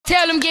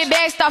Tell them get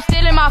back, stop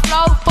stealing my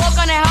flow. Fuck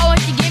on that hoe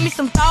and she give me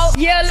some thought.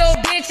 Yeah,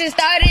 little bitches,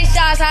 30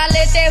 shots, I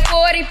let that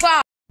 40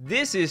 pop.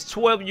 This is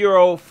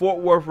 12-year-old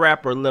Fort Worth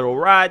rapper Lil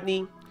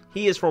Rodney.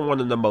 He is from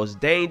one of the most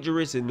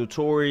dangerous and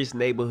notorious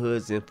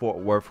neighborhoods in Fort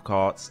Worth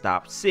called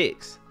Stop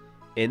 6.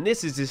 And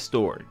this is his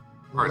story.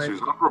 All right, so he's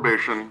on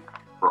probation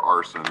for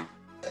arson.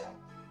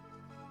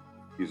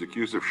 He's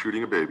accused of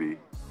shooting a baby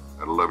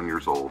at 11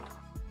 years old.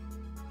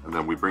 And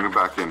then we bring him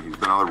back in. He's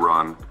been on the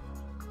run,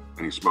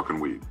 and he's smoking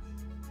weed.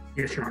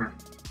 Yes, Your Honor.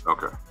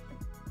 Okay.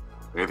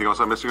 Anything else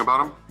I'm missing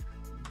about him?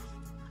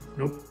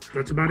 Nope,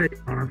 that's about it,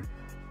 Your Honor.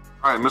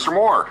 All right, Mr.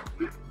 Moore.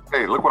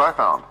 Hey, look what I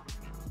found.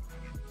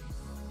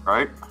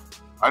 Right?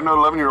 I know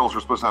 11-year-olds are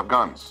supposed to have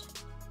guns.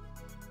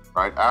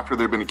 Right? After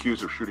they've been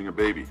accused of shooting a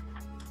baby.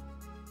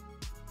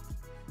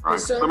 Right?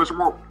 Yes, so, Mr.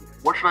 Moore,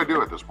 what should I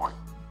do at this point?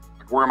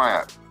 Like, where am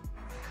I at?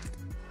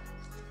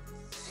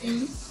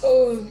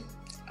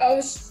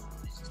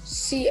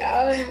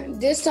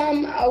 This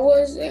time I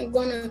wasn't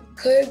gonna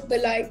cook,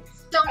 but like.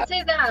 Don't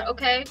say that,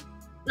 okay?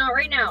 Not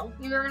right now.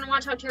 You're gonna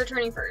want to talk to your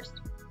attorney first.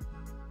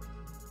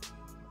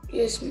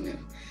 Yes,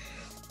 ma'am.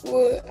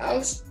 Well,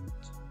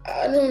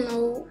 I don't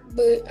know,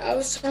 but I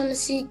was trying to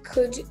see,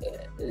 could you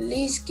at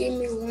least give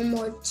me one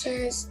more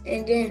chance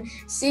and then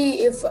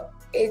see if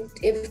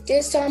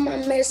this time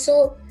I mess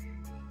up,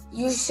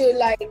 you should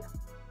like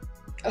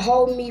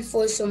hold me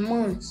for some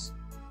months.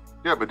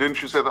 Yeah, but didn't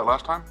you say that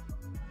last time?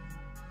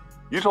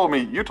 You told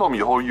me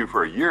to hold you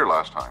for a year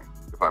last time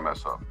if I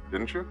mess up,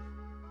 didn't you?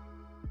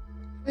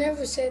 I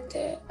never said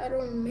that. I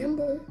don't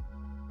remember.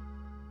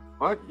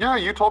 What? Yeah,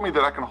 you told me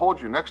that I can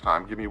hold you next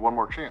time. Give me one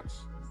more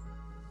chance.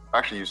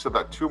 Actually, you said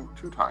that two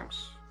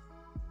times.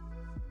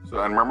 So,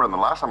 and remember,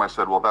 the last time I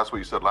said, well, that's what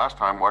you said last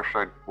time. Why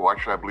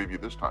should I believe you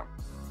this time?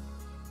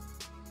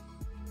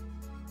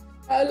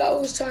 All I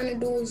was trying to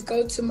do was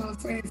go to my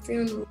friend's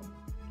funeral,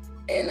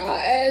 and I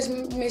asked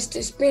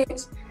Mr.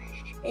 Spence,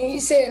 and he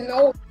said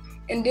no.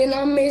 And then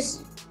I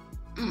missed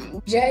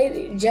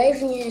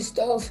JV and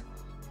stuff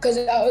because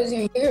I was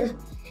in here,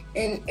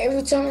 and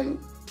every time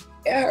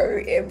it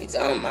hurt. Every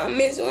time I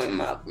miss one of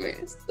my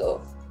friends,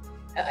 so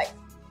I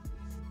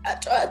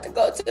tried to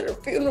go to the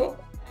funeral.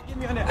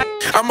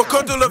 I'ma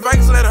come to the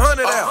Vegas and let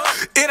 100 out.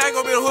 It ain't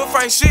gonna be the hood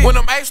fight shit when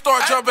them apes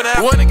start jumping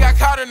out. When they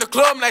got caught in the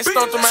club and they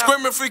stumped them out.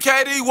 Screaming free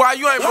KD, why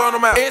you ain't blowing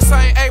them out?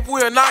 Insane ape,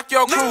 we'll knock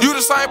your crew. You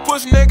the same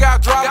pussy nigga,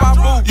 I drop my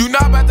boo. You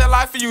not about that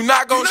life and you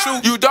not gon' shoot.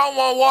 You don't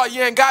want war,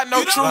 you ain't got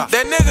no truth.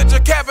 That nigga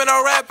just capping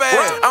on rap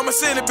ass. I'ma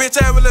send a bitch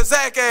out with a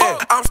Zach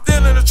ass. I'm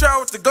still in the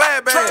trap with the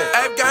glad bag.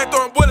 Ape gang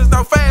throwing bullets,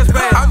 no fast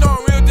bag. I know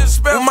I'm real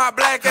disrespect with my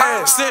black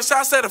ass. Since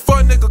I said a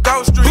fuck nigga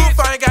go street. Who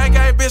find gang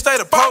bitch, they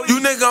the police. You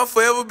nigga gon'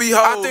 forever be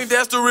hoes. I think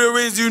that's the real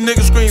reason you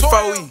niggas scream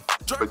 4E.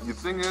 But the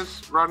thing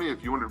is, Rodney,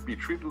 if you want to be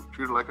treated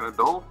like an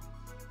adult,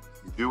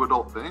 you do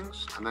adult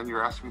things, and then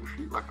you're asking me to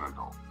treat like an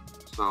adult.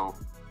 So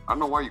I don't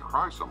know why you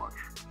cry so much.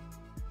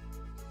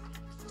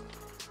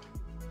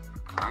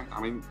 Okay?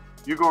 I mean,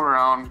 you going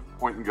around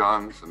pointing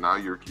guns, and now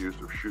you're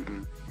accused of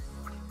shooting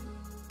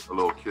a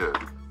little kid.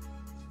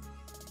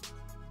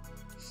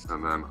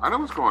 And then I know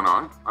what's going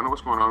on. I know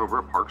what's going on over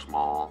at Parks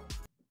Mall.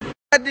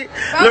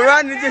 Lil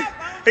Rodney,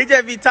 he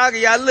just be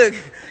talking. Y'all look,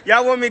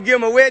 y'all want me to give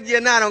him a wedgie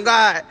or not? On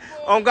God,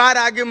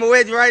 I'll give him a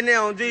wedgie right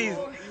now. On Jesus,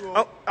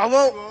 I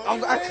won't.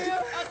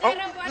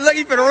 Look,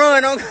 he finna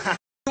run. On God.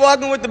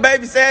 Walking with the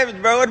baby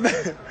savage, bro.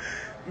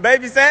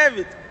 Baby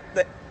savage.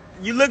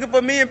 You looking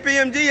for me and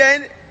PMG,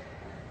 ain't it?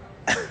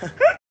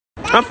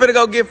 I'm finna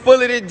go get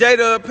full of this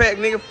J-Dub pack,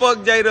 nigga.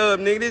 Fuck J-Dub,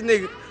 nigga. This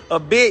nigga a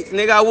bitch,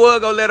 nigga. I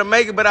was gonna let him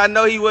make it, but I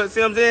know he was.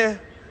 See what I'm saying?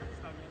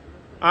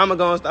 I'ma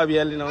go and stop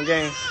yelling on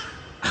game.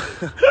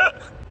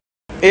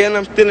 And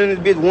I'm still in this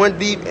bitch one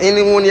deep.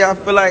 Anyone y'all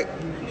feel like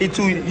he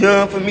too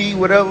young for me,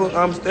 whatever,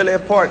 I'm still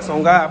at Parks.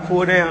 On God,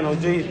 pull down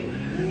on Jesus.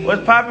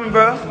 What's poppin',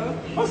 bro?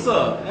 What's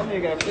up? That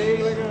nigga got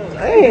big like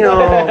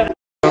that.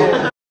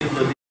 Damn.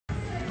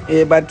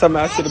 Everybody told me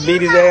I should have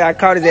beat his ass. I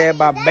caught his ass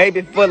by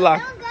baby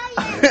footlocker.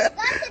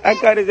 I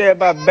caught his ass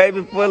by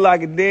baby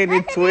footlocker. Then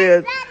he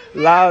 12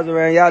 laws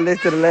around. Y'all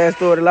listen to the last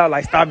story of the law.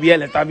 Like, stop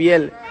yelling, stop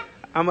yelling.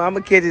 I'ma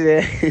catch his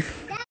ass.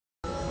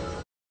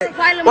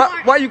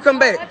 Why you come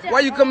back? Why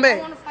you come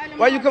back?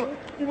 Why you come?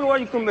 Why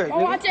you come back?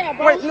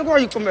 Nigga? Wait, nigga, why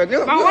you come back?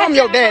 Nigga, I'm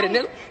your daddy,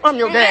 nigga. I'm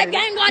your daddy.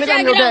 Nigga,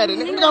 I'm your daddy.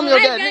 Nigga, I'm your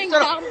daddy.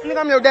 Shut up. Nigga,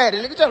 I'm your daddy.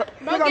 Nigga, shut up.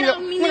 Nigga,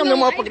 I'm your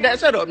motherfucking daddy.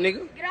 Shut up,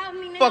 nigga.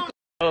 Fuck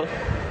up.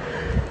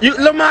 You,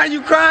 Lamar,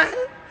 you crying?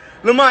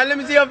 Lamar, let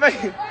me see your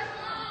face.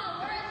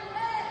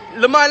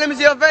 Lamar, let me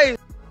see your face.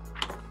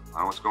 I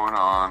know what's going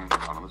on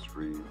out on the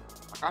street.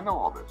 Like, I know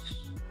all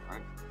this,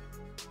 right?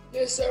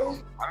 Yes, sir.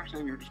 I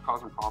understand you're just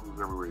causing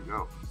problems everywhere you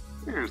go.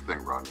 Here's the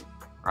thing, Rodney,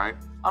 right?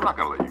 I'm not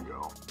gonna let you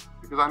go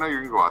because I know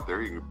you're gonna go out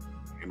there, you can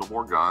handle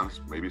more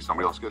guns, maybe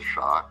somebody else gets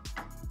shot,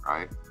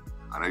 right?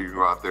 I know you can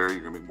go out there,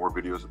 you're gonna make more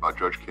videos about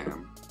Judge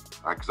Kim,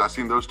 right? Because I've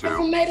seen those too.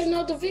 I made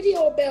another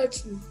video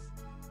about you.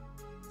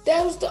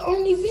 That was the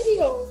only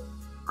video.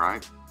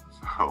 Right?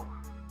 So,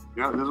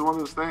 you know, this is one of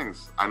those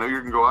things. I know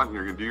you're gonna go out and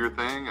you're gonna do your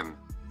thing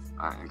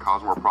and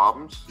cause more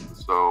problems.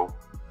 So,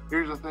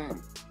 here's the thing.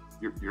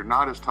 you're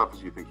not as tough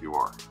as you think you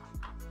are.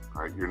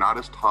 All right, you're not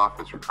as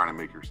tough as you're trying to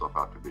make yourself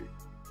out to be.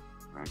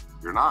 Right?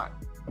 You're not.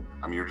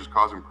 I mean, you're just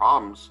causing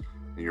problems,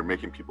 and you're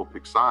making people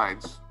pick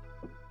sides.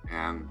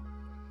 And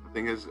the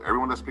thing is,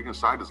 everyone that's picking a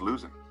side is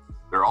losing.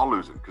 They're all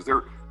losing because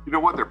they're, you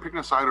know what? They're picking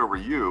a side over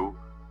you,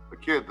 a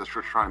kid that's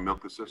just trying to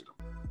milk the system.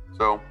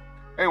 So,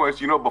 anyways,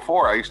 you know,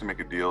 before I used to make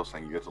a deal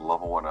saying you get to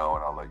level 1-0 and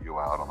I'll let you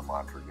out on the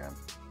monitor again.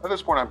 At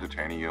this point, I'm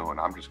detaining you, and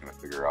I'm just going to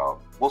figure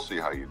out. We'll see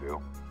how you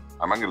do.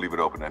 I'm not going to leave it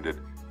open-ended.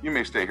 You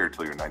may stay here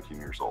till you're 19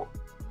 years old.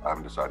 I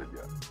haven't decided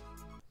yet.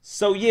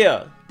 So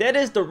yeah, that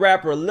is the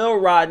rapper Lil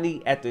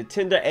Rodney at the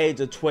tender age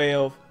of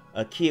 12,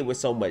 a kid with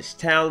so much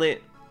talent,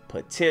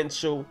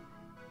 potential,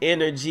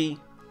 energy,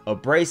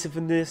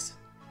 abrasiveness.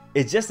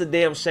 It's just a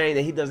damn shame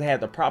that he doesn't have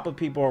the proper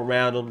people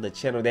around him to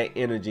channel that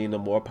energy in a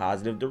more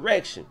positive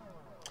direction.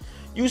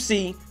 You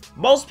see,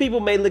 most people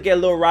may look at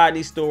Lil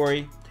Rodney's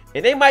story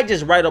and they might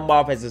just write him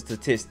off as a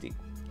statistic.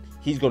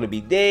 He's going to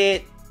be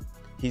dead.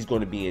 He's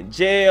going to be in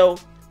jail.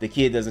 The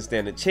kid doesn't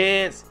stand a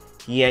chance.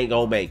 He ain't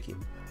gonna make it.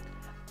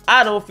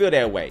 I don't feel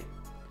that way.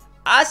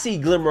 I see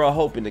glimmer of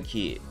hope in the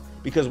kid,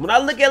 because when I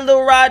look at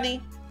Lil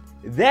Rodney,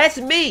 that's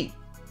me.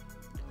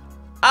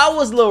 I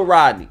was Lil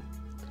Rodney.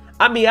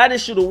 I mean, I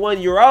didn't shoot a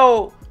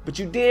 1-year-old, but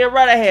you damn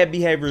right I had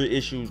behavioral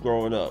issues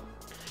growing up.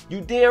 You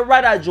damn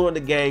right I joined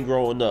the gang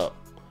growing up,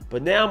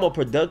 but now I'm a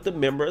productive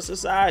member of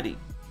society.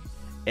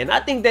 And I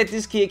think that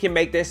this kid can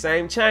make that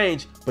same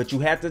change, but you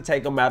have to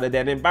take him out of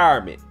that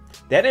environment.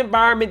 That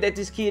environment that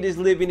this kid is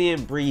living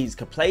in breeds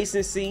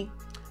complacency,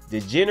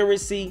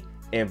 degeneracy,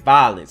 and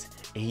violence,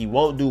 and he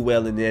won't do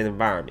well in that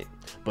environment.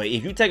 But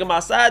if you take him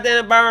outside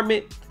that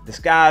environment, the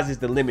sky's is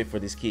the limit for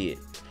this kid.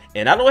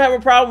 And I don't have a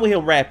problem with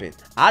him rapping.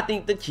 I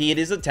think the kid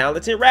is a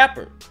talented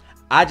rapper.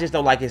 I just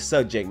don't like his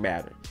subject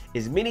matter.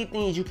 There's many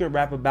things you can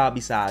rap about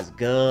besides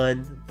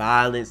gun,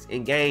 violence,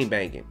 and gang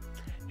banging.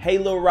 Hey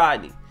Lil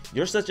Rodney,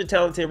 you're such a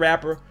talented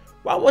rapper.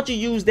 Why won't you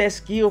use that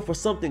skill for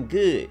something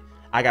good?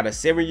 I got a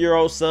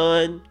 7-year-old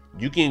son.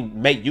 You can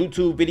make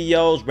YouTube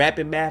videos,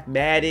 rapping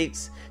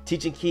mathematics,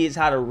 teaching kids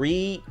how to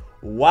read.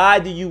 Why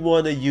do you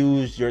want to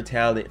use your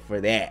talent for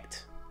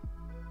that?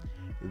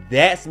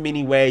 That's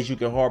many ways you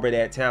can harbor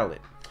that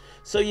talent.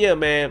 So yeah,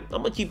 man,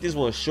 I'm gonna keep this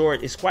one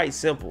short. It's quite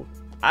simple.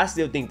 I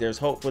still think there's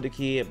hope for the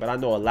kid, but I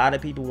know a lot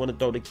of people want to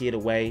throw the kid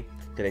away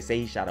because they say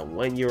he shot a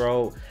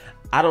 1-year-old.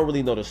 I don't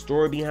really know the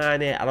story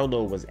behind that. I don't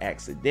know if it was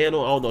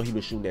accidental. I don't know if he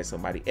was shooting at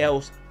somebody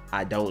else.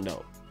 I don't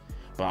know.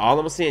 But all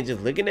I'm saying,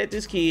 just looking at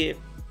this kid,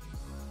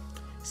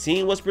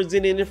 seeing what's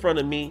presented in front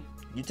of me,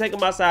 you take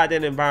him outside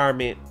that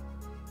environment,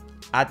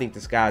 I think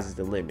the sky's is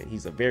the limit.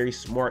 He's a very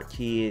smart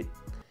kid,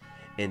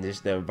 and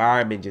just the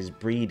environment just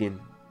breeding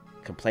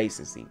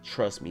complacency.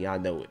 Trust me, I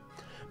know it.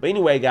 But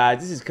anyway,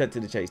 guys, this is Cut to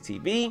the Chase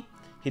TV.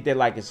 Hit that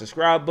like and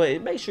subscribe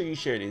button. Make sure you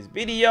share this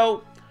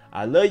video.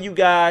 I love you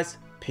guys.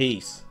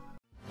 Peace.